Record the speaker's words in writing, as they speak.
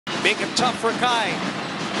Make it tough for Kai.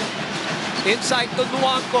 Inside to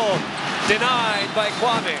Luanco. Denied by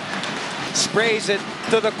Kouame. Sprays it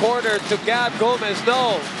to the corner to Gab Gomez.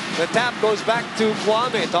 No. The tap goes back to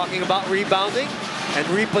Kouame. Talking about rebounding and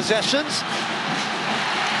repossessions.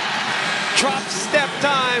 Drop step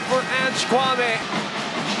time for Ange Kouame.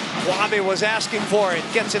 Kouame was asking for it.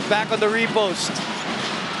 Gets it back on the repost.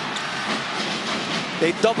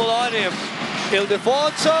 They double on him.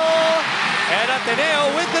 Ildefonso. And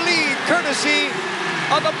Ateneo with the lead, courtesy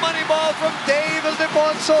of the money ball from Dave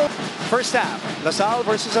Ildefonso. First half, LaSalle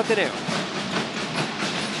versus Ateneo.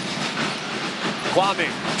 Kouame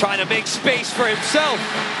trying to make space for himself.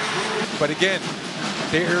 But again,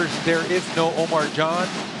 there is no Omar John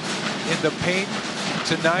in the paint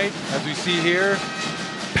tonight, as we see here.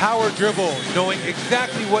 Power dribble, knowing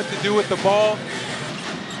exactly what to do with the ball.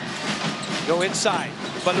 Go inside,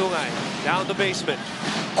 Balungay, down the basement.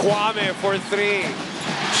 Kouame for three.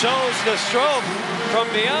 Shows the stroke from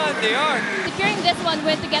beyond the arc. Securing this one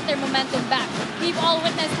win to get their momentum back. We've all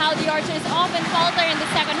witnessed how the Archers often falter in the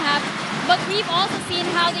second half, but we've also seen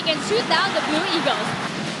how they can shoot down the Blue Eagles.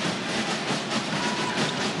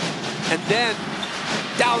 And then,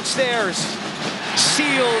 downstairs,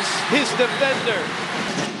 seals his defender.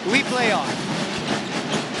 We play on.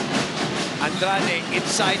 Andrade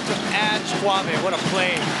inside to Ange Kouame. What a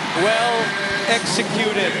play. Well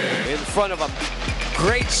executed in front of a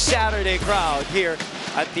great Saturday crowd here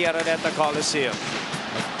at the Araneta Coliseum.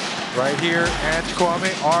 Right here, Ange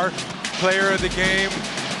Kouame, our player of the game.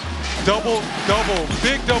 Double-double,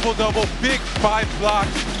 big double-double, big 5 blocks,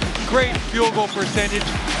 great field goal percentage,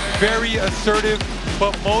 very assertive,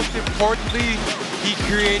 but most importantly, he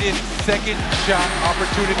created second shot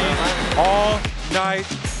opportunities all night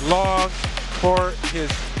long for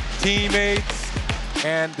his teammates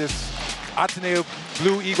and this Ateneo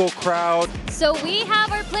Blue Eagle crowd. So we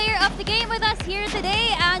have our player of the game with us here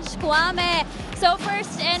today, Ange Kouame. So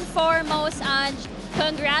first and foremost, Ange,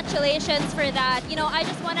 congratulations for that. You know, I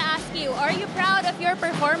just want to ask you, are you proud of your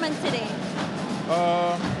performance today?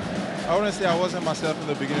 I wouldn't say I wasn't myself in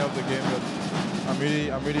the beginning of the game, but I'm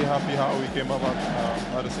really happy how we came up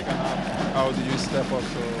at the second half, how the youth step up.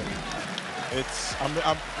 So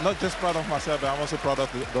I'm not just proud of myself, but I'm also proud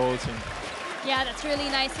of the whole team. Yeah, that's really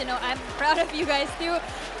nice to know. I'm proud of you guys too.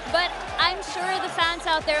 But I'm sure the fans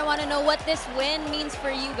out there want to know what this win means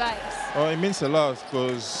for you guys. Oh, it means a lot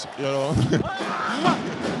because, you know,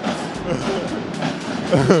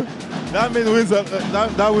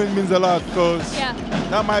 that win means a lot because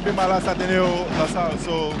that might be my last Ateneo LaSalle.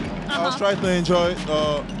 So I was trying to enjoy.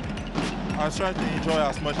 I was trying to enjoy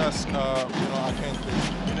as much as you know I can.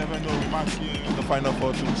 You never know, we might see you in the Final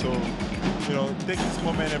Four too. So you know, take this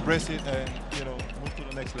moment, embrace it, and you know, move to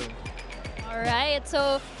the next level. All right.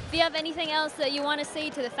 So if you have anything else that you want to say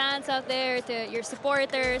to the fans out there, to your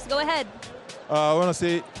supporters, go ahead. I want to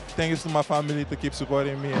say thank you to my family to keep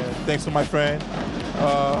supporting me, and thanks to my friend.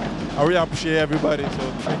 I really appreciate everybody.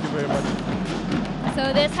 So thank you very much.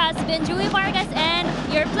 So this has been Julie Vargas and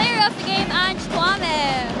your player of the game, Ange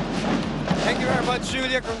Kouame. Thank you very much,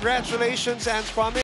 Julia. Congratulations, Ange Kouame.